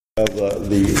to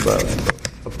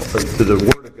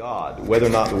the Word of God, whether or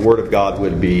not the Word of God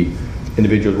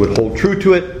individuals would hold true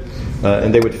to it,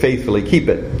 and they would faithfully keep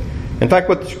it. In fact,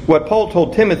 what Paul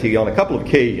told Timothy on a couple of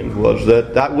occasions was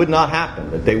that would not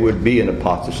happen, that they would be an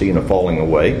apostasy and a falling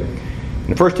away.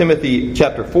 In 1 Timothy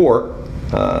chapter 4,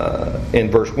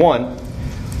 in verse 1,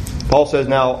 Paul says,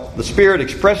 "Now the Spirit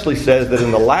expressly says that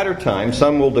in the latter time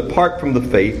some will depart from the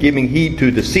faith, giving heed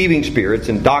to deceiving spirits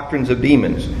and doctrines of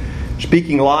demons,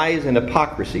 speaking lies and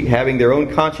hypocrisy, having their own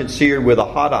conscience seared with a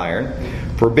hot iron,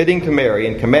 forbidding to marry,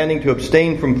 and commanding to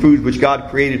abstain from foods which God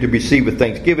created to be received with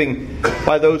thanksgiving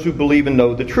by those who believe and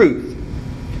know the truth."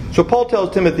 So Paul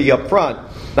tells Timothy up front,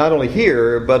 not only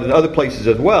here, but in other places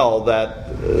as well, that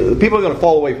people are going to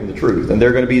fall away from the truth. And there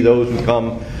are going to be those who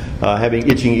come having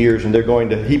itching ears, and they're going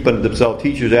to heap unto themselves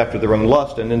teachers after their own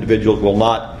lust, and individuals will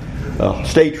not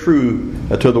stay true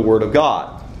to the Word of God.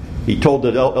 He told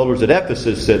the elders at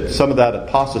Ephesus that some of that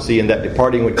apostasy and that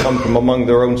departing would come from among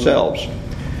their own selves.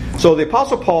 So the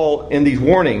Apostle Paul, in these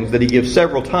warnings that he gives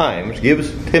several times,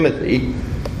 gives Timothy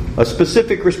a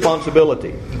specific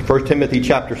responsibility. 1 Timothy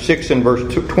chapter 6 and verse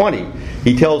 20,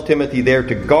 he tells Timothy there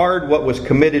to guard what was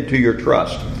committed to your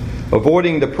trust,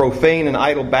 avoiding the profane and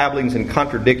idle babblings and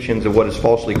contradictions of what is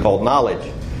falsely called knowledge.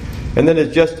 And then as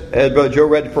Brother Joe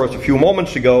read for us a few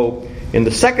moments ago, in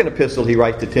the second epistle he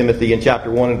writes to Timothy in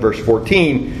chapter 1 and verse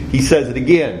 14, he says it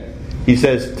again. He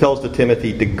tells to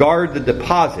Timothy to guard the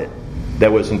deposit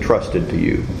that was entrusted to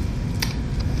you.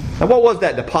 Now, what was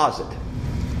that deposit?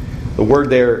 The word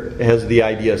there has the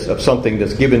idea of something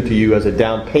that's given to you as a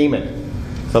down payment,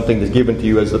 something that's given to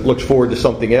you as it looks forward to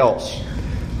something else,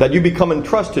 that you become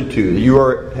entrusted to, that you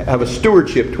have a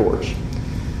stewardship towards.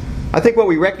 I think what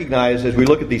we recognize as we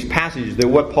look at these passages, that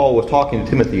what Paul was talking to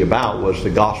Timothy about was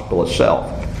the gospel itself.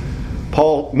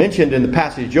 Paul mentioned in the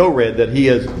passage Joe read that he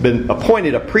has been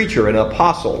appointed a preacher, an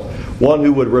apostle, one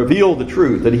who would reveal the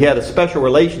truth, that he had a special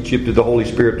relationship to the Holy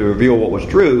Spirit to reveal what was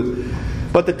true.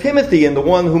 But the Timothy and the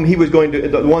ones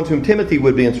whom Timothy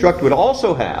would be instructed would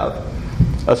also have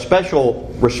a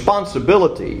special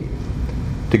responsibility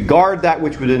to guard that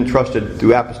which was entrusted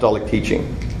through apostolic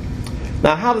teaching.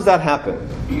 Now, how does that happen?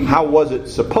 How was it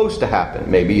supposed to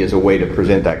happen? Maybe is a way to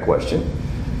present that question.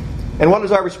 And what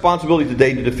is our responsibility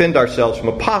today to defend ourselves from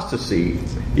apostasy,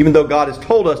 even though God has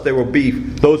told us there will be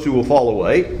those who will fall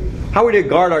away? How are we to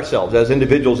guard ourselves as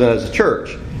individuals and as a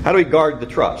church? How do we guard the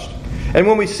trust? And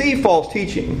when we see false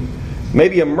teaching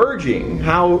maybe emerging,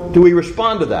 how do we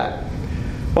respond to that?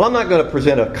 Well, I'm not going to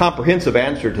present a comprehensive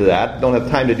answer to that. Don't have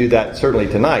time to do that certainly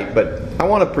tonight. But I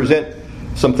want to present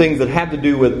some things that have to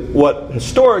do with what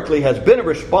historically has been a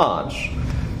response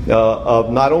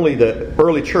of not only the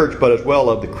early church, but as well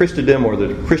of the Christendom or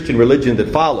the Christian religion that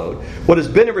followed. What has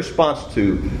been a response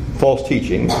to false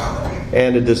teaching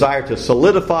and a desire to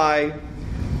solidify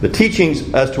the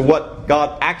teachings as to what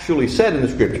God actually said in the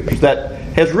Scriptures that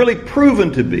has really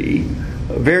proven to be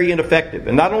very ineffective.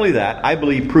 And not only that, I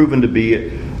believe proven to be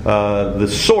the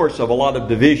source of a lot of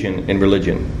division in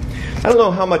religion. I don't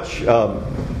know how much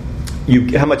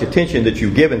attention that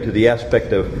you've given to the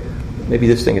aspect of, maybe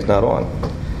this thing is not on.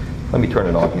 Let me turn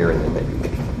it on here and then maybe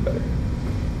make it better.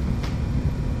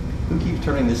 Who keeps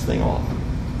turning this thing off?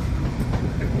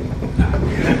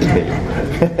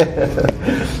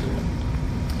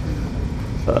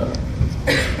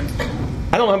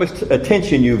 I don't know how much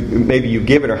attention you've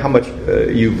given or how much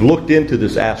you've looked into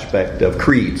this aspect of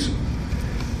creeds.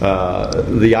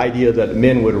 The idea that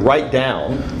men would write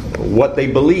down what they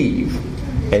believe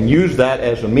and use that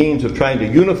as a means of trying to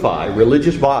unify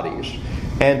religious bodies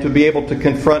and to be able to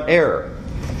confront error.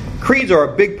 Creeds are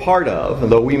a big part of,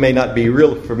 although we may not be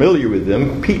real familiar with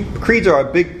them, creeds are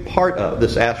a big part of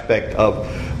this aspect of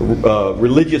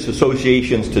religious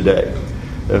associations today.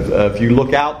 If you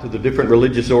look out to the different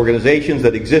religious organizations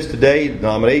that exist today,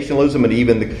 denominationalism, and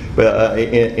even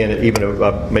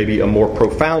maybe a more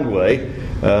profound way,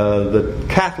 the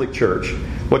Catholic Church,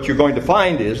 what you're going to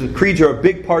find is that creeds are a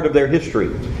big part of their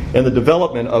history and the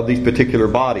development of these particular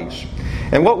bodies.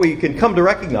 And what we can come to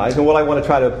recognize, and what I want to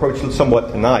try to approach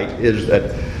somewhat tonight, is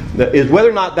whether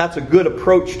or not that's a good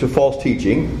approach to false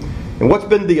teaching, and what's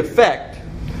been the effect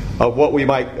of what we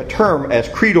might term as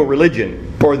creedal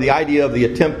religion, or the idea of the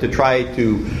attempt to try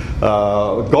to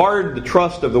guard the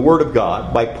trust of the Word of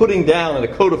God by putting down in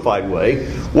a codified way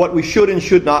what we should and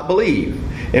should not believe,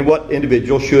 and what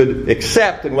individuals should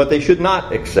accept and what they should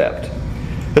not accept.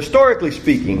 Historically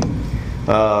speaking,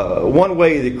 one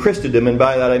way that Christendom, and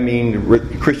by that I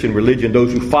mean Christian religion,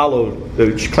 those who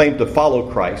claim to follow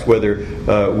Christ, whether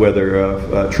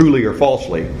truly or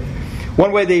falsely,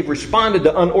 One way they've responded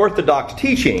to unorthodox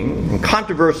teaching and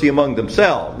controversy among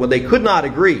themselves, when they could not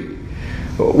agree,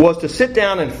 was to sit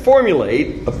down and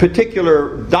formulate a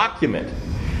particular document.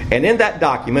 And in that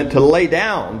document, to lay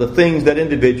down the things that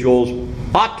individuals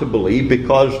ought to believe,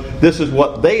 because this is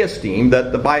what they esteem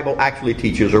that the Bible actually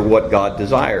teaches or what God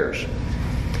desires.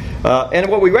 And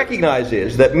what we recognize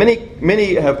is that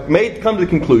many have come to the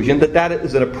conclusion that that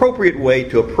is an appropriate way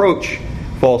to approach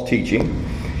false teaching.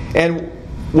 And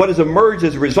what has emerged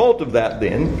as a result of that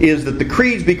then is that the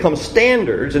creeds become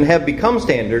standards and have become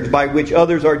standards by which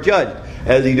others are judged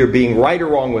as either being right or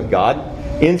wrong with God,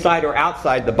 inside or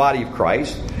outside the body of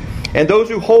Christ. And those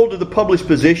who hold to the published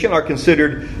position are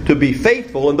considered to be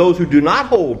faithful, and those who do not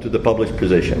hold to the published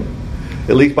position,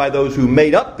 at least by those who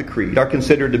made up the creed, are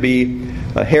considered to be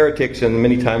heretics and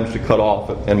many times to cut off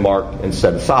and marked and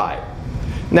set aside.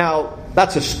 Now,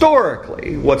 that's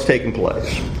historically what's taken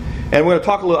place. And I want to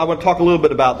talk a little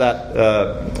bit about that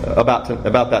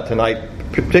about that tonight,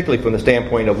 particularly from the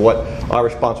standpoint of what our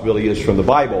responsibility is from the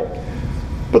Bible.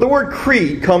 But the word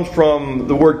creed comes from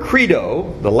the word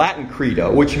credo, the Latin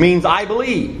credo, which means I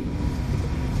believe.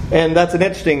 And that's an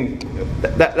interesting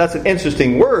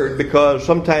word, because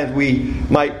sometimes we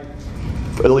might,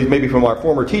 at least maybe from our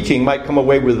former teaching, might come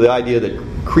away with the idea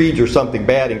that creeds are something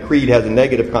bad and creed has a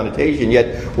negative connotation.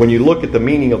 Yet when you look at the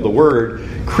meaning of the word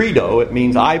credo, it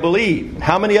means I believe.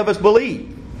 How many of us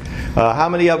believe? How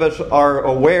many of us are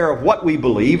aware of what we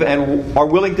believe and are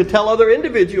willing to tell other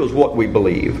individuals what we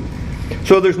believe?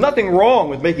 So there's nothing wrong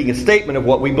with making a statement of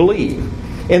what we believe.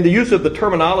 In the use of the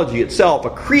terminology itself, a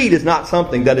creed is not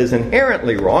something that is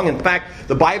inherently wrong. In fact,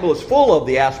 the Bible is full of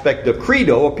the aspect of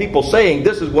credo, of people saying,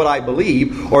 this is what I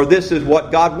believe, or this is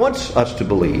what God wants us to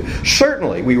believe.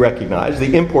 Certainly, we recognize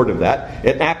the import of that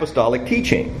in apostolic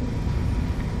teaching.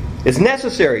 It's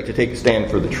necessary to take a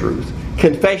stand for the truth.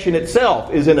 Confession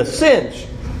itself is, in a sense,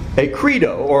 a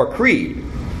credo or a creed.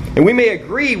 And we may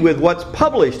agree with what's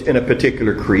published in a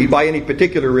particular creed by any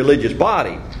particular religious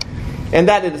body. And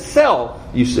that in itself,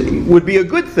 you see, would be a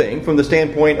good thing from the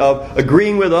standpoint of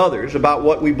agreeing with others about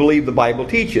what we believe the Bible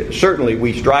teaches. Certainly,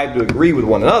 we strive to agree with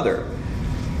one another.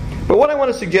 But what I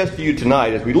want to suggest to you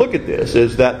tonight as we look at this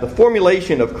is that the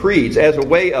formulation of creeds as a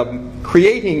way of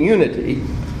creating unity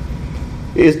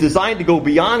is designed to go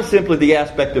beyond simply the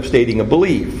aspect of stating a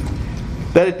belief.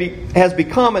 That it has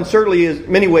become, and certainly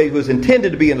in many ways was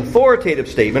intended to be, an authoritative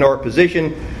statement or a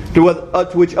position to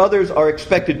which others are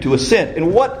expected to assent.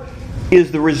 And what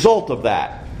is the result of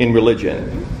that in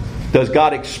religion? Does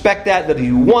God expect that? Does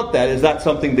He want that? Is that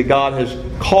something that God has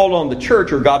called on the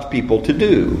church or God's people to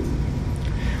do?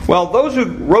 Well, those who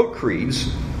wrote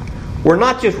creeds were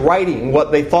not just writing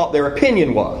what they thought their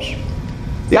opinion was.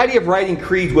 The idea of writing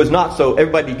creeds was not so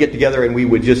everybody get together and we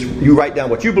would just, you write down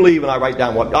what you believe and I write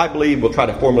down what I believe, we'll try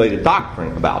to formulate a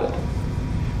doctrine about it.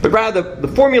 But rather, the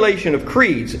formulation of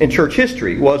creeds in church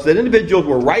history was that individuals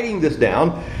were writing this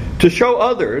down to show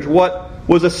others what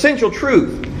was essential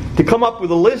truth, to come up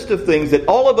with a list of things that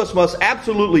all of us must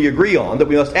absolutely agree on, that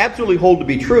we must absolutely hold to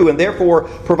be true, and therefore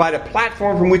provide a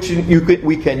platform from which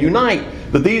we can unite.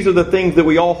 That these are the things that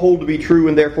we all hold to be true,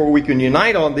 and therefore we can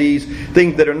unite on these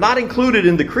things that are not included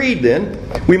in the creed. Then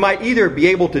we might either be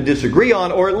able to disagree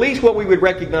on, or at least what we would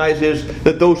recognize is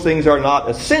that those things are not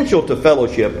essential to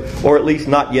fellowship, or at least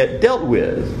not yet dealt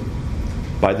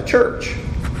with by the church.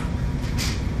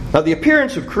 Now, the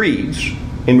appearance of creeds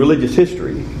in religious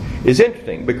history is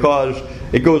interesting because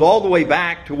it goes all the way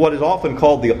back to what is often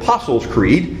called the Apostles'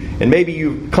 Creed. And maybe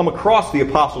you've come across the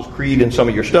Apostles' Creed in some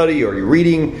of your study or your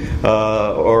reading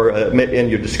or in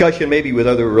your discussion maybe with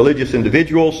other religious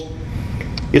individuals.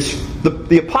 It's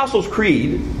the Apostles'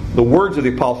 Creed, the words of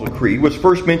the Apostles' Creed, was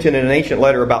first mentioned in an ancient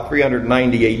letter about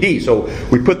 390 AD. So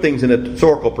we put things in a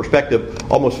historical perspective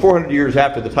almost 400 years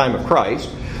after the time of Christ.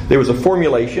 There was a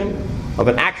formulation of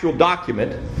an actual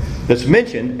document that's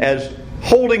mentioned as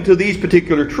holding to these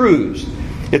particular truths.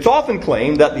 It's often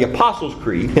claimed that the Apostles'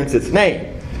 Creed, hence its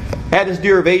name, had its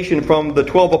derivation from the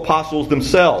 12 apostles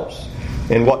themselves.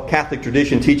 And what Catholic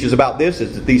tradition teaches about this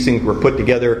is that these things were put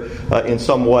together in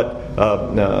somewhat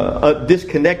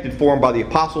disconnected form by the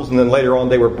apostles, and then later on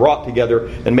they were brought together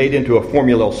and made into a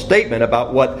formal statement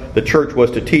about what the church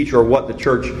was to teach or what the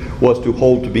church was to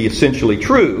hold to be essentially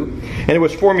true. And it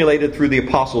was formulated through the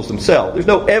apostles themselves. There's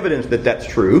no evidence that that's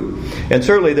true, and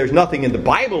certainly there's nothing in the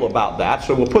Bible about that,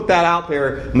 so we'll put that out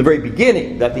there in the very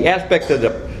beginning, that the aspect of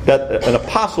that an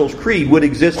Apostles' Creed would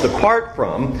exist apart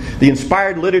from the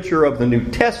inspired literature of the New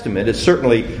Testament is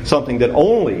certainly something that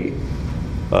only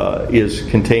is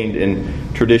contained in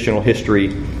traditional history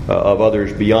of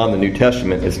others beyond the New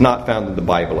Testament. It's not found in the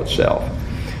Bible itself.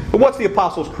 But what's the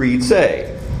Apostles' Creed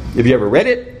say? Have you ever read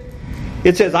it?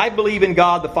 It says, I believe in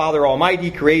God the Father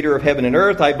Almighty, creator of heaven and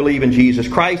earth. I believe in Jesus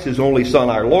Christ, his only Son,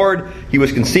 our Lord. He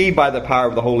was conceived by the power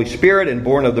of the Holy Spirit and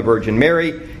born of the Virgin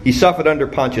Mary. He suffered under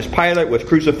Pontius Pilate, was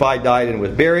crucified, died, and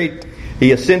was buried.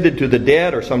 He ascended to the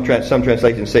dead, or some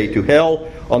translations say to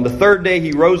hell. On the third day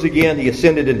he rose again. He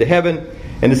ascended into heaven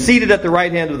and is seated at the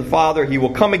right hand of the Father. He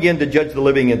will come again to judge the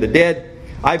living and the dead.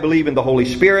 I believe in the Holy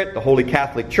Spirit, the Holy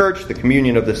Catholic Church, the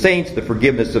communion of the saints, the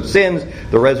forgiveness of sins,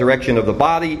 the resurrection of the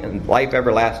body, and life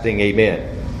everlasting.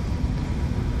 Amen.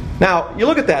 Now, you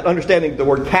look at that, understanding the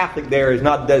word Catholic there is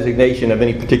not a designation of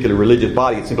any particular religious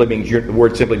body. It simply means, the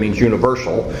word simply means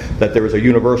universal, that there is a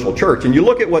universal church. And you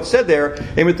look at what's said there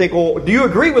and would think, well, do you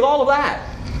agree with all of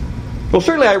that? Well,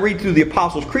 certainly I read through the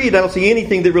Apostles' Creed. I don't see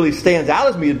anything that really stands out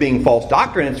as me as being false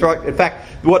doctrine. In fact,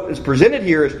 what is presented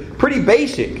here is pretty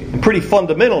basic and pretty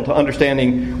fundamental to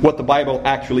understanding what the Bible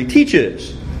actually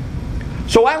teaches.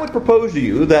 So I would propose to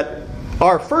you that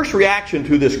our first reaction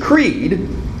to this creed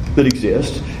that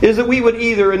exists is that we would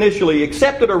either initially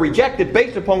accept it or reject it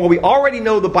based upon what we already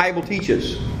know the Bible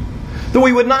teaches. That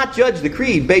we would not judge the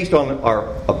creed based on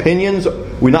our opinions,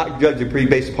 we would not judge the creed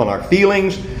based upon our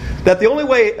feelings, that the only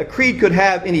way a creed could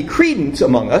have any credence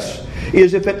among us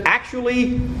is if it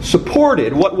actually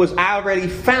supported what was already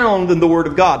found in the Word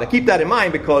of God. Now keep that in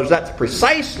mind, because that's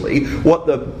precisely what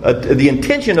the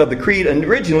intention of the creed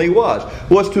originally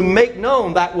was to make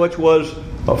known that which was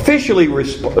officially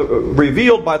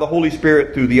revealed by the Holy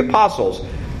Spirit through the apostles.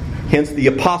 Hence the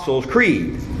Apostles'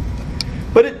 Creed.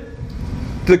 But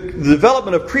the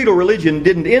development of creedal religion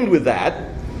didn't end with that.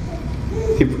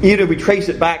 Even if we trace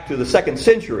it back to the 2nd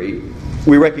century,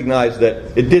 we recognize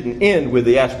that it didn't end with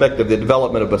the aspect of the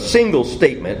development of a single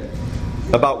statement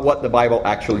about what the Bible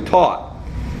actually taught.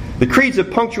 The creeds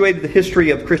have punctuated the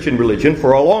history of Christian religion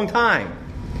for a long time.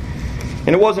 And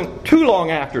it wasn't too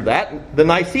long after that, the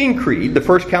Nicene Creed, the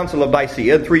First Council of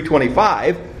Nicaea in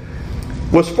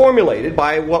 325, was formulated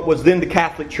by what was then the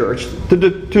Catholic Church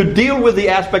to deal with the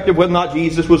aspect of whether or not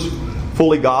Jesus was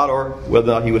fully God, or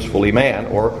whether or not he was fully man,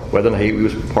 or whether or not he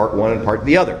was part one and part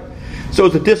the other. So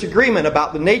it's a disagreement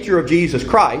about the nature of Jesus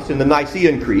Christ, and the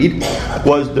Nicene Creed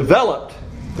was developed,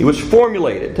 it was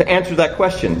formulated to answer that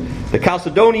question. The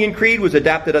Chalcedonian Creed was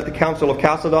adapted at the Council of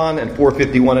Chalcedon in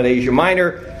 451 in Asia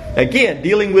Minor, again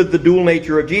dealing with the dual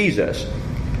nature of Jesus.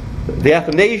 The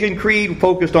Athanasian Creed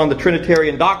focused on the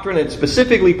Trinitarian doctrine and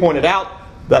specifically pointed out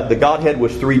that the Godhead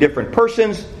was 3 different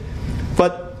persons,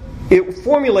 but it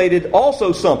formulated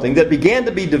also something that began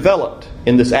to be developed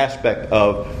in this aspect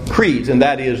of creeds, and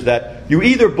that is that you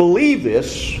either believe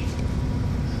this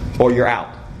or you're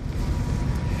out.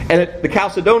 And the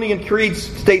Chalcedonian Creed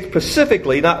states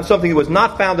specifically not something that was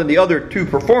not found in the other 2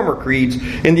 performer creeds,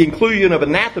 in the inclusion of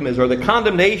anathemas, or the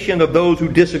condemnation of those who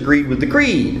disagreed with the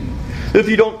creed. If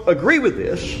you don't agree with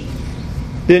this,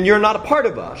 then you're not a part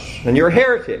of us, and you're a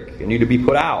heretic, and you're to be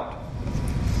put out.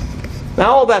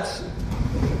 Now all that's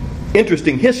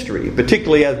interesting history,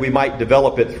 particularly as we might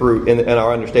develop it through in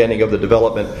our understanding of the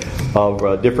development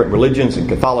of different religions and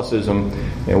Catholicism,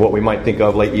 and what we might think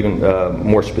of even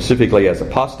more specifically as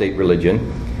apostate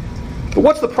religion. But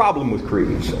what's the problem with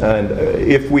creeds? And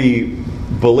if we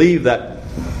believe that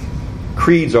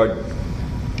creeds are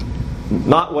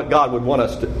not what God would want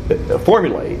us to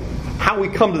formulate, how we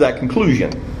come to that conclusion?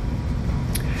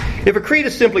 If a creed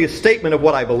is simply a statement of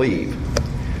what I believe,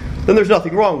 then there's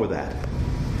nothing wrong with that.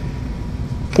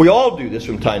 We all do this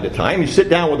from time to time. You sit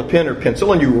down with a pen or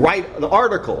pencil and you write an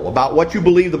article about what you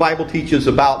believe the Bible teaches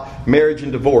about marriage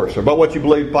and divorce, or about what you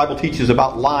believe the Bible teaches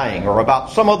about lying, or about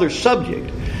some other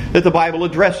subject that the Bible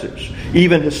addresses.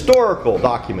 Even historical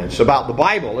documents about the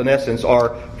Bible, in essence,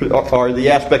 are the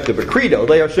aspect of a credo.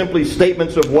 They are simply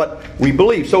statements of what we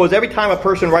believe. So as every time a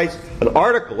person writes an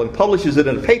article and publishes it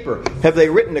in a paper, have they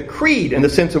written a creed in the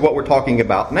sense of what we're talking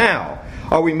about now?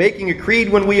 Are we making a creed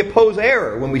when we oppose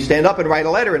error, when we stand up and write a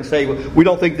letter and say, we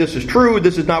don't think this is true,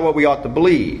 this is not what we ought to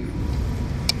believe?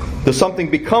 Does something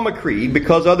become a creed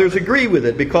because others agree with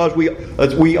it? Because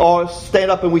we all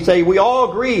stand up and we say, we all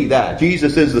agree that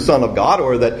Jesus is the Son of God,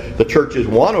 or that the church is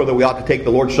one, or that we ought to take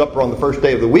the Lord's Supper on the first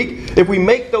day of the week. If we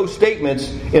make those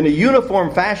statements in a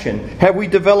uniform fashion, have we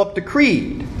developed a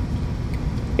creed?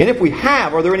 And if we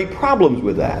have, are there any problems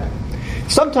with that?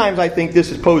 Sometimes I think this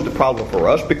has posed a problem for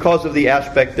us because of the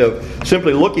aspect of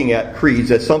simply looking at creeds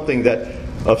as something that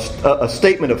a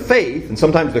statement of faith, and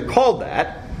sometimes they're called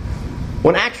that,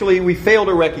 when actually we fail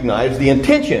to recognize the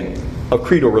intention of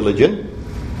creedal religion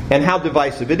and how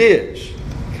divisive it is.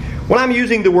 When I'm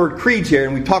using the word creeds here,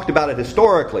 and we talked about it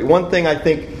historically, one thing I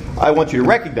think I want you to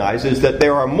recognize is that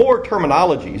there are more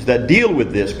terminologies that deal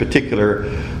with this particular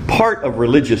part of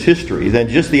religious history than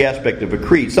just the aspect of a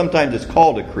creed. Sometimes it's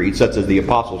called a creed, such as the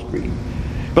Apostles' Creed.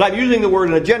 But I'm using the word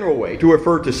in a general way to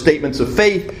refer to statements of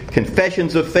faith,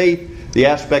 confessions of faith, the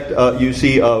aspect you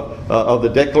see of the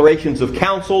declarations of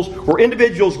councils, where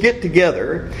individuals get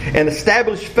together and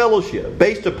establish fellowship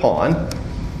based upon,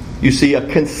 you see, a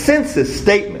consensus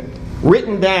statement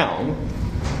written down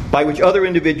by which other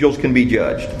individuals can be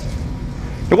judged.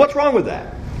 Now, what's wrong with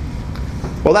that?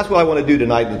 Well, that's what I want to do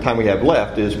tonight in the time we have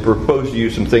left, is propose to you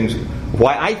some things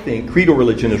why I think creedal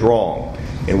religion is wrong,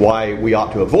 and why we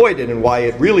ought to avoid it, and why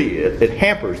it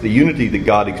hampers the unity that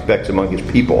God expects among His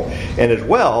people. And as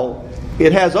well,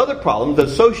 it has other problems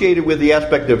associated with the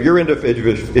aspect of your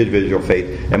individual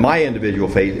faith and my individual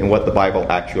faith and what the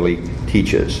Bible actually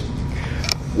teaches.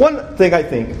 One thing I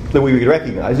think that we would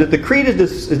recognize is that the creed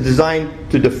is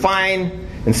designed to define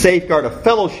and safeguard a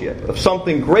fellowship of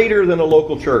something greater than a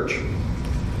local church.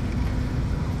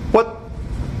 What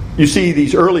you see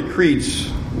these early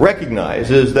creeds recognize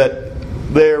is that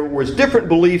there was different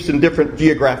beliefs in different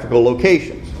geographical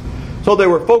locations. So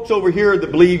there were folks over here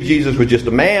that believed Jesus was just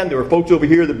a man. There were folks over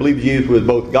here that believed Jesus was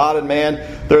both God and man.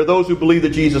 There are those who believe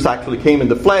that Jesus actually came in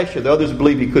the flesh, and the others who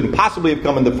believe He couldn't possibly have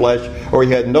come in the flesh, or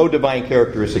He had no divine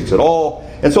characteristics at all.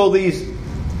 And so these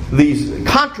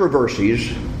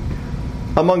controversies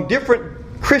among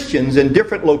different Christians in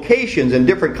different locations and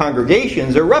different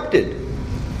congregations erupted.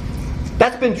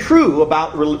 That's been true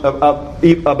about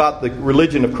the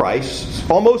religion of Christ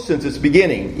almost since its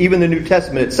beginning. Even the New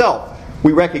Testament itself,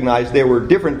 we recognize there were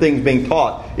different things being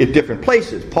taught at different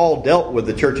places. Paul dealt with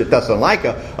the church at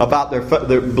Thessalonica about their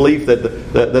belief that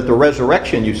the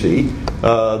resurrection, you see,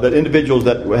 that individuals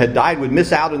that had died would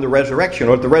miss out on the resurrection,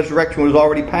 or that the resurrection was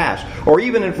already past. Or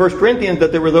even in 1 Corinthians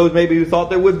that there were those maybe who thought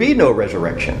there would be no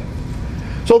resurrection.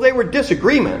 So there were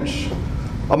disagreements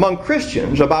among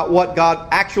Christians about what God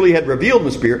actually had revealed in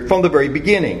the Spirit from the very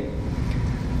beginning.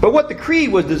 But what the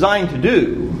creed was designed to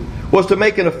do was to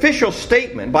make an official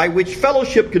statement by which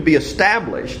fellowship could be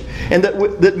established, and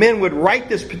that men would write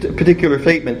this particular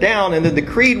statement down, and then the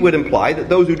creed would imply that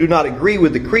those who do not agree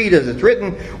with the creed as it's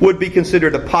written would be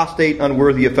considered apostate,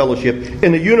 unworthy of fellowship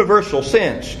in a universal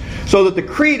sense, so that the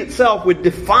creed itself would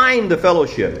define the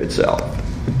fellowship itself.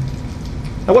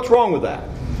 Now, what's wrong with that?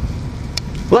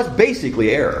 Well, that's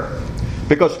basically error.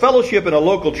 Because fellowship in a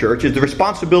local church is the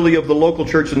responsibility of the local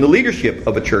church and the leadership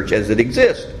of a church as it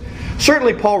exists.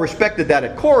 Certainly Paul respected that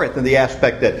at Corinth in the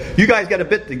aspect that you guys got to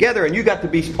bit together and you got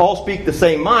to all speak the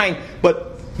same mind,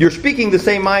 but your speaking the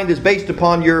same mind is based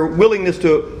upon your willingness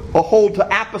to hold to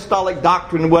apostolic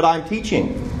doctrine what I'm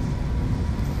teaching.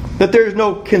 That there's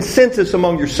no consensus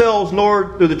among yourselves,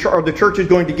 nor are the churches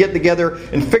going to get together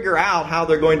and figure out how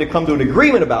they're going to come to an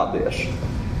agreement about this.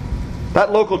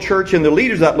 That local church and the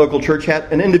leaders of that local church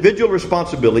had an individual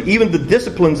responsibility, even the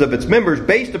disciplines of its members,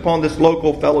 based upon this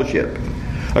local fellowship.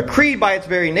 A creed by its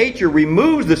very nature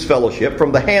removes this fellowship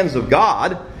from the hands of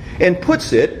God and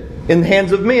puts it in the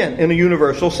hands of men in a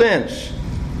universal sense.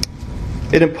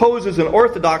 It imposes an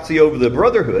orthodoxy over the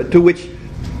brotherhood to which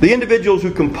the individuals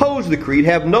who compose the creed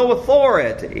have no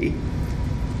authority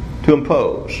to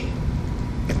impose.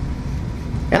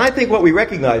 And I think what we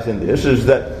recognize in this is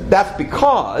that that's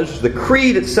because the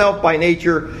creed itself by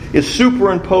nature is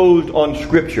superimposed on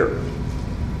Scripture.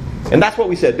 And that's what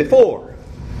we said before.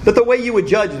 That the way you would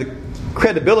judge the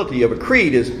credibility of a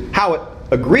creed is how it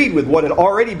agreed with what had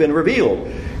already been revealed.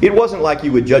 It wasn't like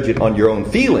you would judge it on your own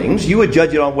feelings. You would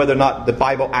judge it on whether or not the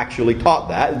Bible actually taught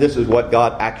that. This is what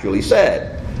God actually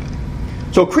said.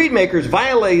 So creed makers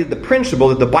violated the principle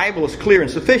that the Bible is clear and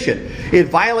sufficient. It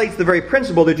violates the very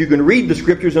principle that you can read the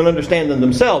Scriptures and understand them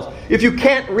themselves. If you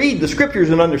can't read the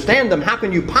Scriptures and understand them, how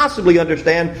can you possibly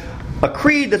understand a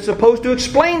creed that's supposed to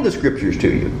explain the Scriptures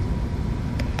to you?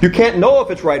 You can't know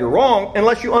if it's right or wrong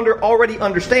unless you already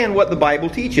understand what the Bible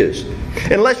teaches.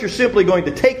 Unless you're simply going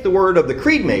to take the word of the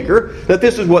creed maker that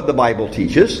this is what the Bible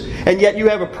teaches, and yet you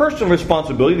have a personal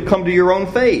responsibility to come to your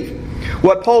own faith.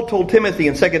 What Paul told Timothy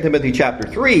in 2 Timothy chapter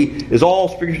 3 is all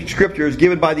Scripture is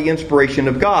given by the inspiration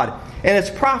of God. And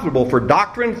it's profitable for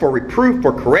doctrine, for reproof,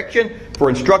 for correction, for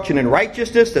instruction in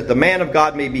righteousness, that the man of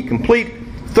God may be complete,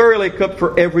 thoroughly equipped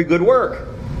for every good work.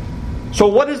 So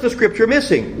what is the Scripture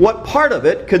missing? What part of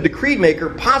it could the creed maker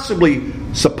possibly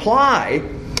supply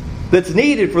that's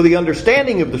needed for the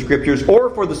understanding of the Scriptures or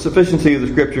for the sufficiency of the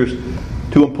Scriptures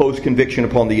to impose conviction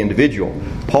upon the individual?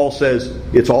 Paul says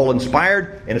it's all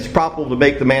inspired and it's profitable to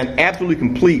make the man absolutely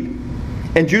complete.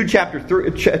 And Jude chapter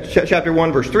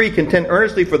 1 verse 3, contend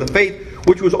earnestly for the faith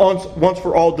which was once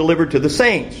for all delivered to the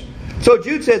saints. So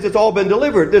Jude says it's all been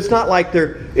delivered. It's not like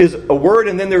there is a word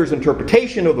and then there's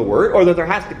interpretation of the word, or that there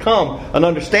has to come an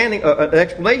understanding, an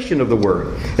explanation of the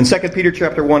word. In 2 Peter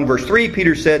chapter 1, verse 3,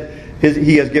 Peter said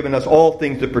he has given us all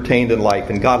things that pertain to life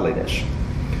and godliness.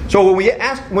 So when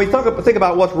we think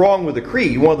about what's wrong with the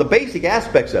creed, one of the basic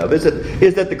aspects of it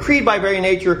is that the creed by very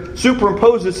nature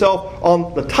superimposes itself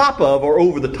on the top of or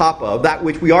over the top of that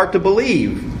which we are to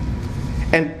believe.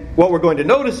 And what we're going to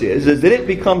notice is that it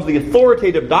becomes the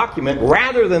authoritative document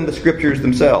rather than the Scriptures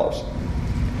themselves.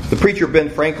 The preacher Ben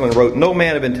Franklin wrote, "No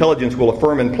man of intelligence will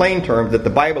affirm in plain terms that the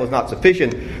Bible is not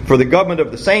sufficient for the government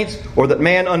of the saints, or that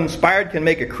man uninspired can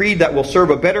make a creed that will serve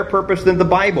a better purpose than the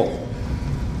Bible."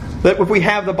 That if we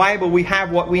have the Bible, we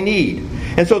have what we need.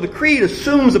 And so the creed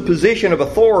assumes a position of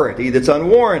authority that's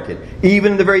unwarranted,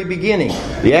 even in the very beginning.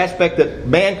 The aspect that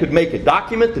man could make a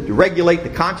document that to regulate the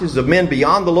consciences of men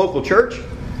beyond the local church,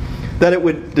 that it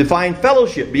would define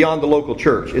fellowship beyond the local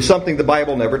church, is something the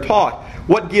Bible never taught.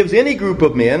 What gives any group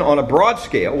of men on a broad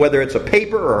scale, whether it's a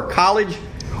paper or a college,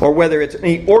 or whether it's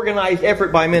any organized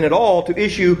effort by men at all, to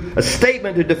issue a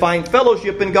statement to define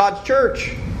fellowship in God's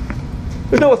church?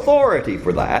 There's no authority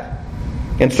for that.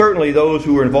 And certainly those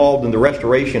who were involved in the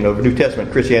restoration of New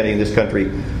Testament Christianity in this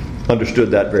country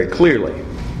understood that very clearly.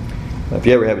 If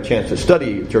you ever have a chance to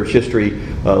study church history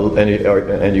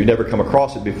and you never come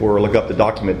across it before, look up the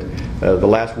document, the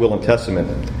Last Will and Testament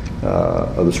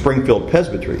of the Springfield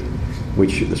Presbytery,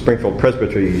 which the Springfield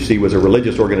Presbytery, you see, was a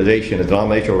religious organization, a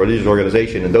denominational religious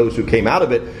organization, and those who came out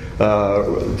of it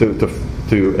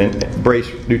to embrace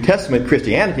New Testament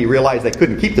Christianity realized they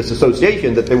couldn't keep this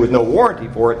association, that there was no warranty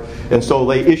for it, and so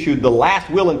they issued the Last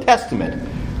Will and Testament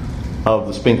of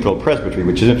the Springfield Presbytery,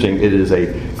 which is interesting. It is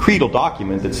a creedal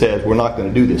document that says we're not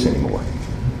going to do this anymore.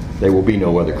 There will be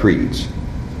no other creeds.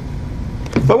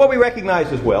 But what we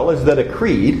recognize as well is that a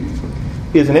creed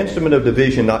is an instrument of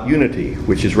division, not unity,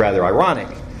 which is rather ironic,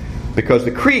 because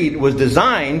the creed was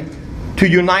designed to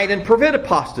unite and prevent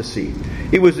apostasy.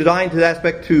 It was designed to that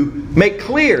aspect to make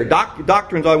clear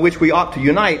doctrines on which we ought to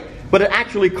unite, but it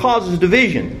actually causes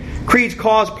division. Creeds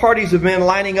cause parties of men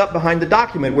lining up behind the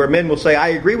document, where men will say, I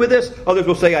agree with this, others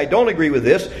will say, I don't agree with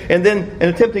this, and then in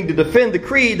attempting to defend the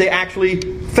creed, they actually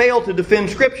fail to defend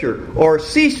Scripture, or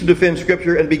cease to defend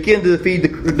Scripture and begin to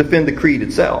defend the creed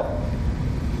itself.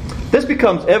 This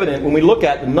becomes evident when we look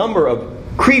at the number of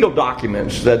creedal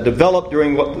documents that developed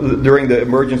during the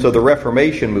emergence of the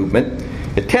Reformation movement.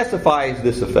 It testifies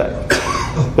this effect.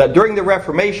 That during the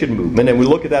Reformation movement, and we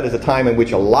look at that as a time in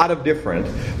which a lot of different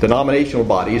denominational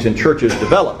bodies and churches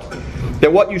developed,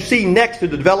 that what you see next to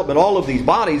the development of all of these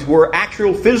bodies were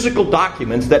actual physical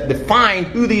documents that defined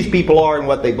who these people are and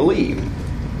what they believed.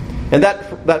 And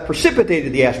that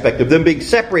precipitated the aspect of them being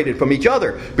separated from each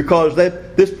other, because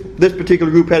this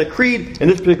particular group had a creed and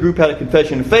this particular group had a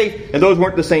confession of faith, and those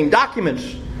weren't the same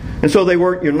documents. And so they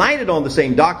weren't united on the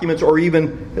same documents, or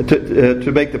even,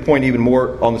 to make the point even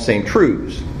more, on the same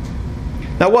truths.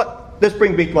 Now this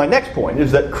brings me to my next point,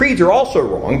 is that creeds are also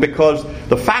wrong because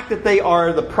the fact that they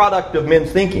are the product of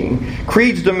men's thinking,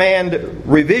 creeds demand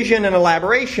revision and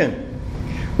elaboration.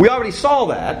 We already saw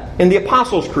that in the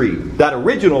Apostles' Creed, that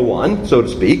original one, so to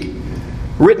speak,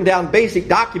 written down basic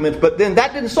documents, but then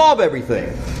that didn't solve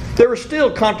everything. There were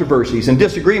still controversies and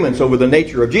disagreements over the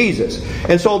nature of Jesus.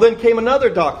 And so then came another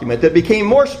document that became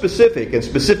more specific and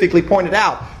specifically pointed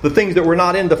out the things that were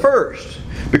not in the first.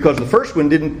 Because the first one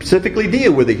didn't specifically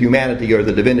deal with the humanity or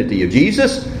the divinity of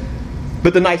Jesus.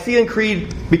 But the Nicene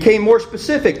Creed became more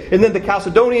specific. And then the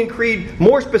Chalcedonian Creed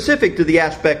more specific to the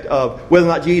aspect of whether or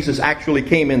not Jesus actually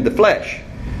came in the flesh.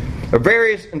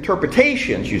 Various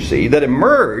interpretations, you see, that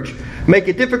emerge make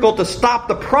it difficult to stop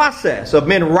the process of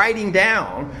men writing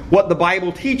down what the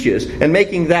Bible teaches and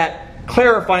making that,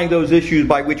 clarifying those issues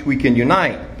by which we can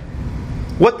unite.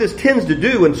 What this tends to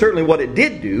do, and certainly what it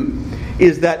did do,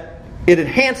 is that it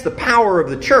enhanced the power of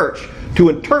the church to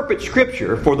interpret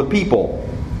Scripture for the people.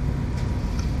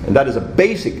 And that is a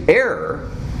basic error,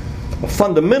 a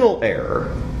fundamental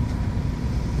error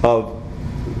of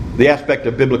the aspect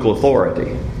of biblical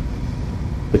authority.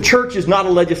 The church is not a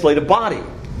legislative body.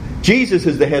 Jesus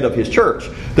is the head of His church.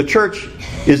 The church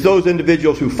is those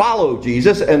individuals who follow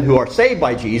Jesus and who are saved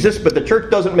by Jesus, but the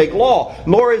church doesn't make law,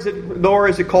 nor is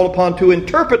it called upon to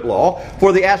interpret law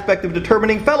for the aspect of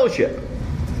determining fellowship.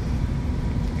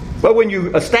 But when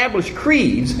you establish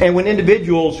creeds and when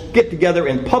individuals get together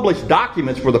and publish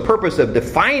documents for the purpose of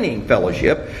defining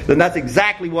fellowship, then that's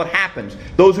exactly what happens.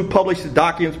 Those who publish the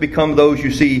documents become those,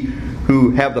 you see,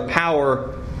 who have the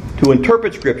power to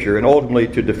interpret Scripture and ultimately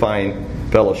to define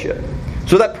fellowship.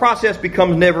 So that process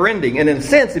becomes never-ending, and in a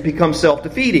sense it becomes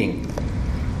self-defeating.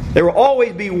 There will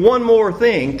always be one more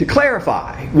thing to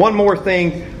clarify, one more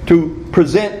thing to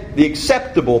present the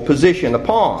acceptable position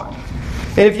upon.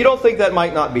 And if you don't think that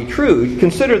might not be true,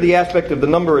 consider the aspect of the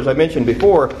number, as I mentioned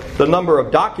before, the number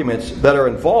of documents that are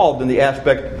involved in the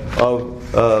aspect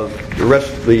of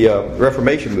the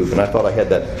Reformation movement. I thought I had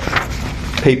that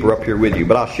paper up here with you,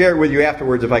 but I'll share it with you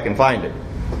afterwards if I can find it.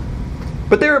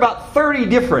 But there are about 30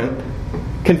 different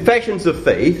confessions of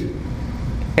faith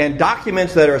and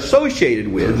documents that are associated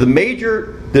with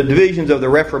the divisions of the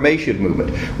Reformation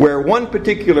movement, where one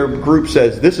particular group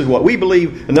says this is what we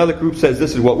believe, another group says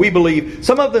this is what we believe,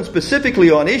 some of them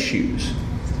specifically on issues.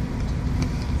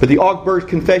 But the Augsburg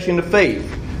Confession of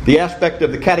Faith, the aspect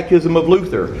of the Catechism of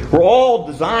Luther, were all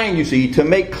designed, you see, to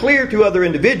make clear to other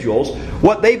individuals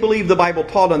what they believe the Bible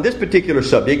taught on this particular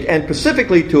subject, and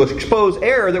specifically to expose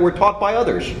error that were taught by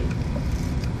others.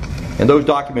 And those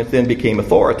documents then became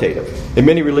authoritative. And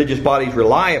many religious bodies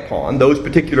rely upon those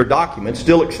particular documents,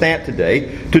 still extant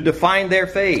today, to define their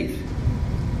faith.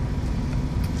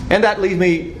 And that leads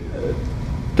me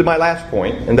to my last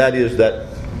point, and that is that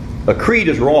a creed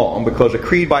is wrong because a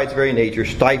creed by its very nature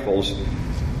stifles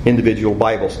individual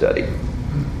Bible study.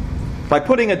 By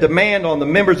putting a demand on the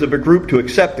members of a group to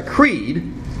accept the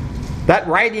creed, that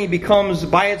writing becomes,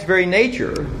 by its very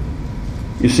nature,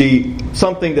 you see,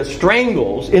 something that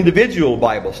strangles individual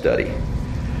Bible study.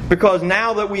 Because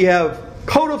now that we have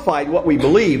codified what we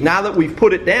believe, now that we've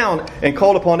put it down and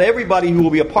called upon everybody who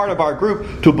will be a part of our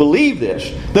group to believe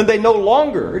this, then they no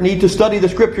longer need to study the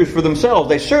Scriptures for themselves.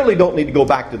 They certainly don't need to go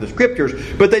back to the Scriptures,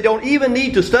 but they don't even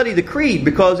need to study the creed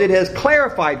because it has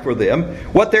clarified for them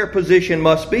what their position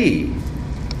must be.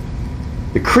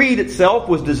 The creed itself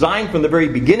was designed from the very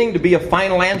beginning to be a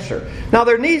final answer. Now,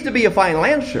 there needs to be a final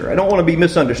answer. I don't want to be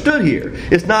misunderstood here.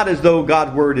 It's not as though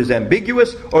God's Word is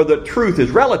ambiguous or the truth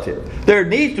is relative. There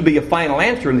needs to be a final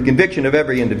answer in the conviction of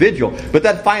every individual. But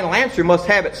that final answer must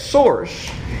have its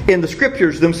source in the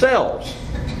Scriptures themselves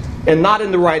and not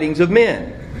in the writings of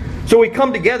men. So we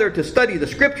come together to study the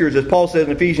Scriptures, as Paul says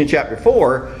in Ephesians chapter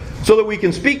 4, so that we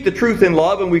can speak the truth in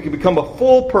love and we can become a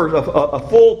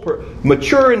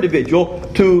mature individual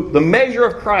to the measure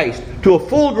of Christ, to a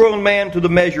full-grown man to the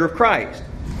measure of Christ.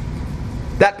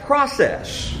 That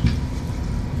process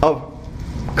of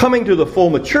coming to the full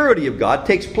maturity of God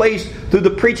takes place through the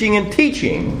preaching and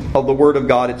teaching of the Word of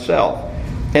God itself,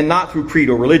 and not through creed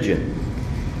or religion.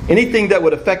 Anything that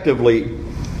would effectively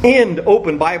end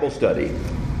open Bible study,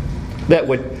 that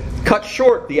would cut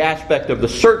short the aspect of the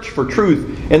search for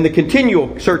truth and the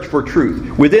continual search for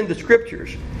truth within the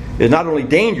Scriptures, is not only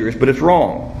dangerous, but it's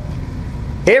wrong.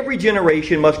 Every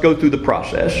generation must go through the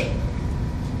process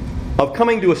of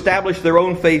coming to establish their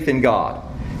own faith in God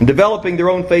and developing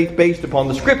their own faith based upon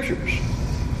the Scriptures.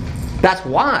 That's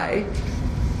why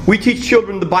we teach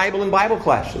children the Bible in Bible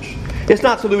classes. It's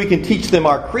not so that we can teach them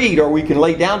our creed or we can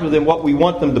lay down to them what we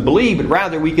want them to believe, but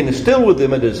rather we can instill with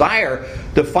them a desire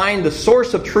to find the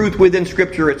source of truth within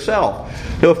Scripture itself,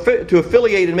 to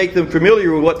affiliate and make them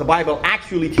familiar with what the Bible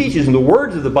actually teaches and the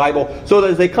words of the Bible, so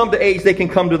that as they come to age, they can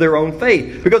come to their own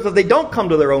faith. Because if they don't come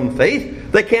to their own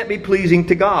faith, they can't be pleasing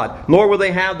to God, nor will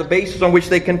they have the basis on which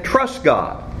they can trust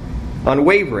God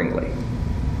unwaveringly.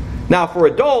 Now, for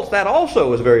adults, that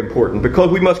also is very important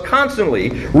because we must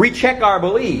constantly recheck our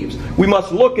beliefs. We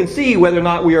must look and see whether or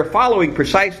not we are following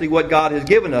precisely what God has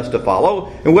given us to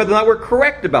follow and whether or not we're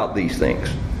correct about these things.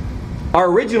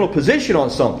 Our original position on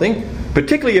something,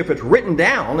 particularly if it's written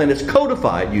down and it's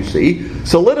codified, you see,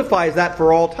 solidifies that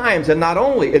for all times and not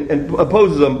only and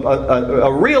poses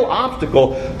a real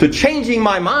obstacle to changing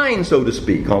my mind, so to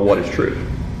speak, on what is true.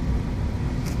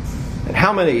 And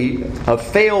how many have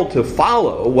failed to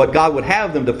follow what God would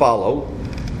have them to follow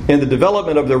in the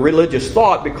development of their religious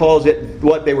thought because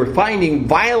what they were finding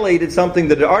violated something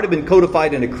that had already been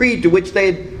codified in a creed to which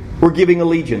they were giving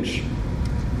allegiance.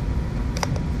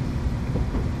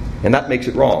 And that makes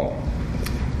it wrong.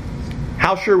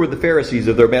 How sure were the Pharisees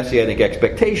of their messianic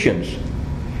expectations?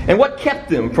 And what kept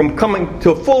them from coming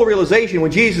to a full realization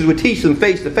when Jesus would teach them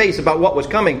face to face about what was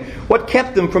coming? What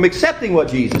kept them from accepting what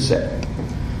Jesus said?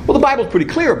 Well, the Bible's pretty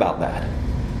clear about that.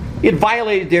 It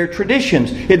violated their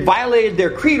traditions. It violated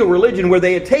their creedal religion where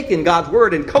they had taken God's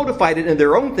Word and codified it in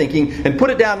their own thinking and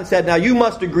put it down and said, now you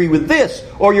must agree with this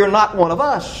or you're not one of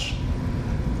us.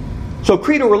 So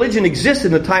creedal religion exists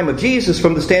in the time of Jesus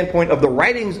from the standpoint of the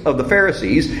writings of the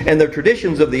Pharisees and the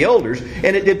traditions of the elders,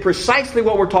 and it did precisely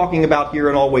what we're talking about here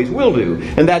and always will do,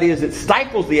 and that is it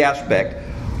stifles the aspect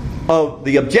of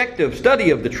the objective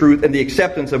study of the truth and the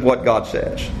acceptance of what God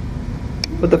says.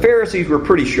 But the Pharisees were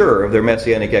pretty sure of their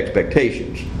messianic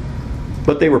expectations.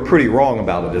 But they were pretty wrong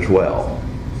about it as well.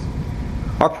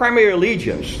 Our primary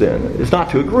allegiance, then, is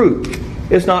not to a group.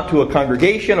 It's not to a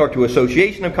congregation or to an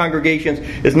association of congregations.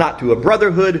 It's not to a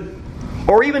brotherhood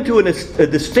or even to a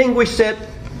distinguished set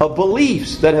of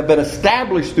beliefs that have been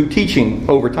established through teaching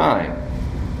over time.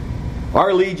 Our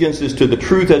allegiance is to the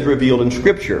truth as revealed in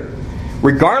Scripture,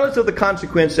 regardless of the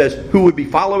consequence as who would be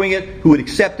following it, who would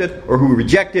accept it, or who would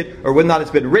reject it, or whether or not it's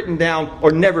been written down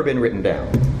or never been written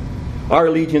down. Our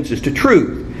allegiance is to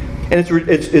truth. And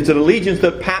it's an allegiance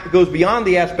that goes beyond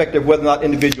the aspect of whether or not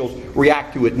individuals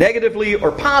react to it negatively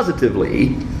or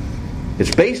positively.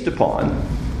 It's based upon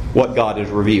what God has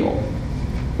revealed.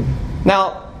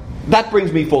 Now, that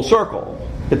brings me full circle.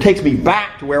 It takes me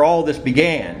back to where all this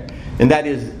began, and that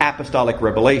is apostolic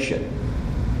revelation.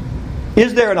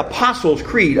 Is there an Apostles'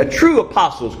 Creed, a true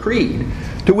Apostles' Creed,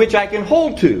 to which I can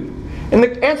hold to? And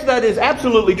the answer to that is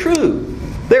absolutely true.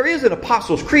 There is an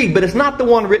Apostles' Creed, but it's not the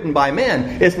one written by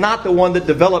men. It's not the one that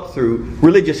developed through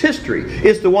religious history.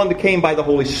 It's the one that came by the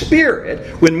Holy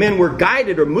Spirit when men were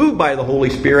guided or moved by the Holy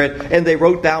Spirit and they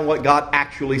wrote down what God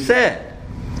actually said.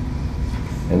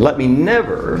 And let me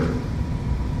never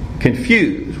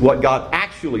confuse what God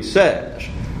actually says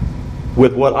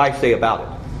with what I say about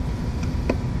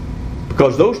it.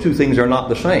 Because those two things are not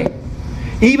the same.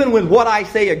 Even when what I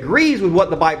say agrees with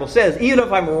what the Bible says, even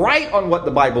if I'm right on what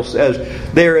the Bible says,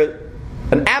 there is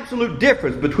an absolute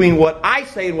difference between what I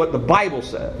say and what the Bible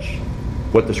says,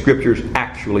 what the Scriptures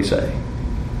actually say.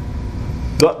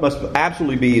 That must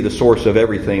absolutely be the source of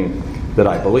everything that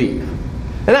I believe.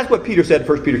 And that's what Peter said in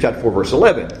 1 Peter chapter 4, verse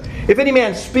 11. If any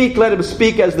man speak, let him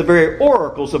speak as the very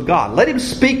oracles of God. Let him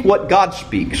speak what God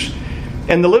speaks.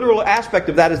 And the literal aspect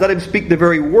of that is let him speak the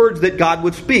very words that God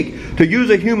would speak. To use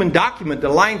a human document to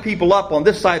line people up on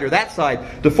this side or that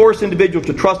side, to force individuals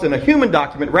to trust in a human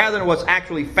document rather than what's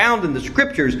actually found in the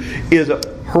Scriptures is a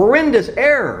horrendous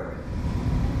error.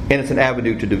 And it's an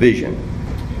avenue to division.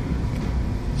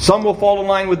 Some will fall in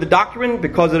line with the doctrine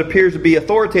because it appears to be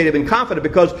authoritative and confident,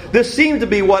 because this seems to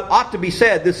be what ought to be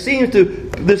said. This seems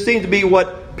to be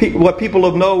what people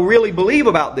of know really believe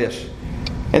about this.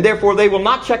 And therefore they will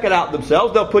not check it out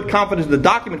themselves. They'll put confidence in the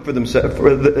document for themselves,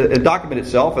 for the document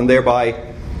itself, and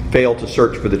thereby fail to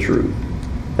search for the truth.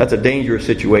 That's a dangerous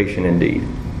situation indeed.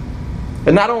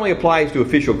 It not only applies to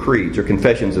official creeds or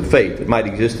confessions of faith that might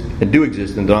exist and do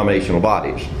exist in denominational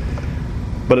bodies,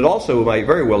 but it also might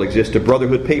very well exist to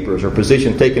brotherhood papers or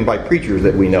positions taken by preachers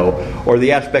that we know, or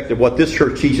the aspect of what this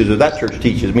church teaches or that church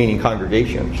teaches, meaning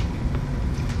congregations.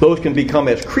 Those can become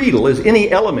as creedal as any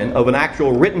element of an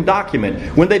actual written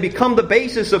document when they become the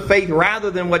basis of faith rather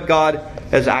than what God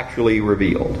has actually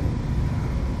revealed.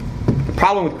 The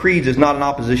problem with creeds is not an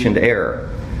opposition to error,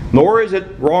 nor is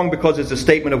it wrong because it's a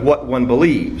statement of what one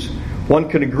believes. One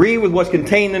can agree with what's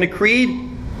contained in a creed.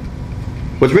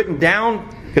 What's written down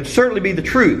could certainly be the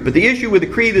truth, but the issue with the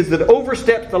creed is that it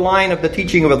oversteps the line of the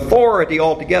teaching of authority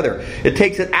altogether. It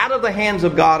takes it out of the hands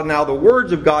of God and now the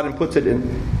words of God and puts it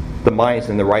in the minds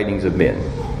and the writings of men.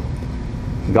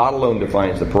 God alone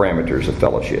defines the parameters of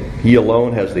fellowship. He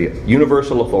alone has the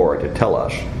universal authority to tell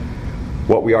us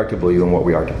what we are to believe and what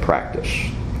we are to practice.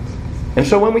 And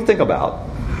so when we think about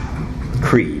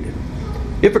creed,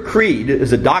 if a creed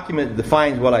is a document that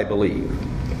defines what I believe,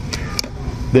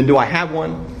 then do I have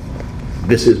one?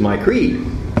 This is my creed.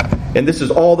 And this is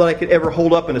all that I could ever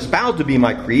hold up and espouse to be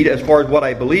my creed as far as what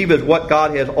I believe is what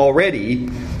God has already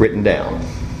written down.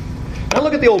 Now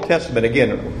look at the Old Testament.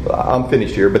 Again, I'm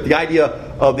finished here, but the idea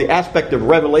of the aspect of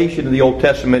revelation in the Old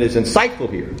Testament is insightful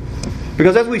here.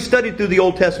 Because as we studied through the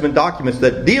Old Testament documents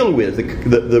that deal with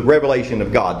the revelation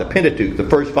of God, the Pentateuch, the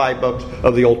first 5 books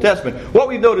of the Old Testament, what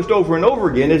we've noticed over and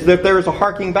over again is that there is a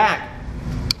harking back.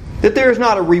 That there is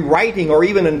not a rewriting or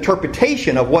even an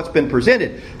interpretation of what's been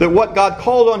presented. That what God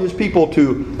called on His people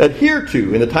to adhere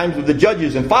to in the times of the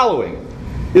judges and following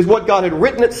is what God had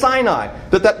written at Sinai,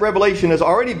 that revelation has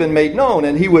already been made known,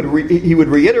 and He would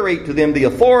reiterate to them the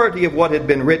authority of what had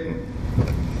been written.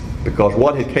 Because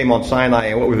what had came on Sinai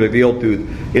and what was revealed through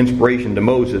inspiration to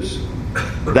Moses,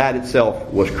 that itself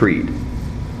was creed.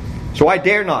 So I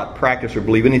dare not practice or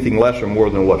believe anything less or more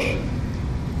than what's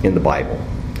in the Bible.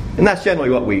 And that's generally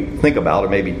what we think about or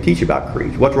maybe teach about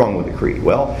creeds. What's wrong with the creed?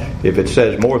 Well, if it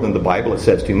says more than the Bible, it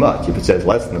says too much. If it says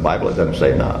less than the Bible, it doesn't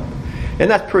say enough. And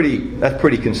that's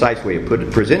pretty concise way of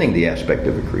presenting the aspect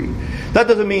of a creed. That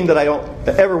doesn't mean that I don't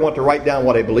ever want to write down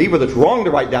what I believe, or that it's wrong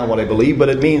to write down what I believe, but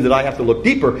it means that I have to look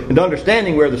deeper into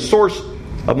understanding where the source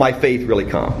of my faith really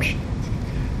comes.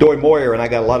 Doyle Moyer, and I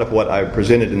got a lot of what I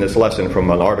presented in this lesson from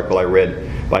an article I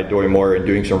read by Doyle Moyer and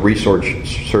doing some research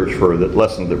for the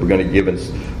lesson that we're going to give in,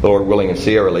 Lord willing, in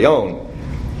Sierra Leone.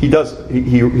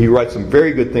 he writes some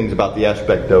very good things about the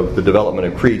aspect of the development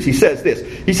of creeds. He says this.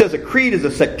 He says a creed is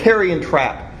a sectarian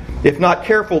trap. If not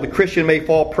careful, the Christian may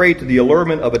fall prey to the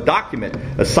allurement of a document,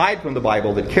 aside from the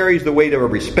Bible, that carries the weight of a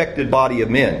respected body of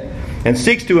men and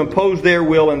seeks to impose their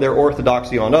will and their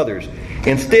orthodoxy on others.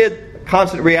 Instead,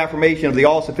 constant reaffirmation of the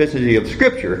all-sufficiency of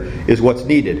Scripture is what's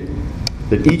needed.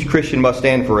 That each Christian must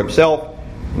stand for himself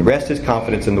and rest his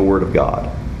confidence in the Word of God.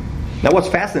 Now, what's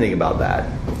fascinating about that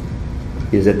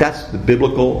is that that's the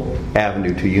biblical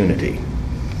avenue to unity.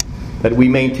 That we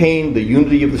maintain the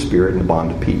unity of the Spirit and the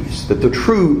bond of peace. That the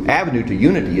true avenue to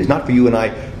unity is not for you and I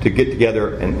to get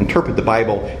together and interpret the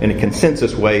Bible in a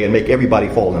consensus way and make everybody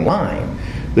fall in line.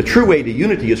 The true way to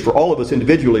unity is for all of us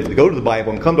individually to go to the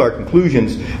Bible and come to our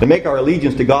conclusions and make our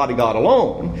allegiance to God and God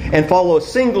alone and follow a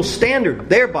single standard,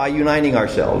 thereby uniting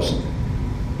ourselves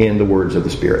in the words of the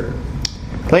Spirit.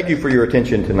 Thank you for your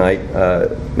attention tonight.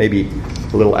 Maybe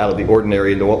a little out of the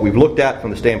ordinary into what we've looked at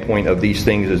from the standpoint of these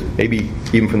things, is maybe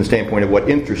even from the standpoint of what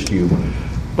interests you.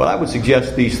 But I would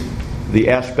suggest the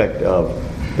aspect of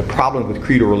the problem with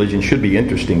creed or religion should be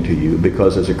interesting to you,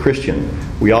 because as a Christian,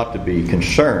 we ought to be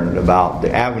concerned about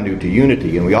the avenue to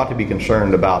unity, and we ought to be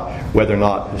concerned about whether or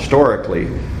not historically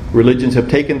religions have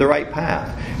taken the right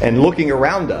path. And looking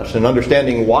around us and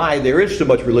understanding why there is so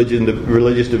much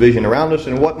religious division around us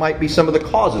and what might be some of the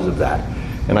causes of that.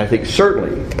 And I think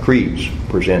certainly creeds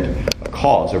present a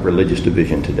cause of religious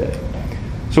division today.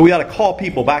 So we ought to call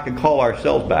people back and call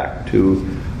ourselves back to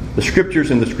the Scriptures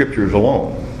and the Scriptures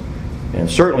alone. And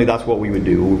certainly that's what we would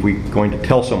do if we're going to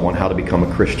tell someone how to become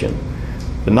a Christian.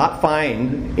 To not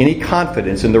find any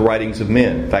confidence in the writings of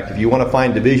men. In fact, if you want to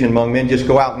find division among men, just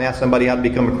go out and ask somebody how to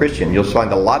become a Christian. You'll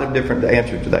find a lot of different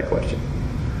answers to that question.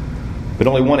 But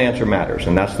only one answer matters,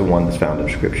 and that's the one that's found in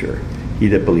Scripture. He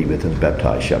that believeth and is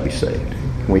baptized shall be saved.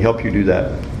 Can we help you do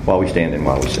that while we stand and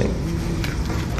while we sing?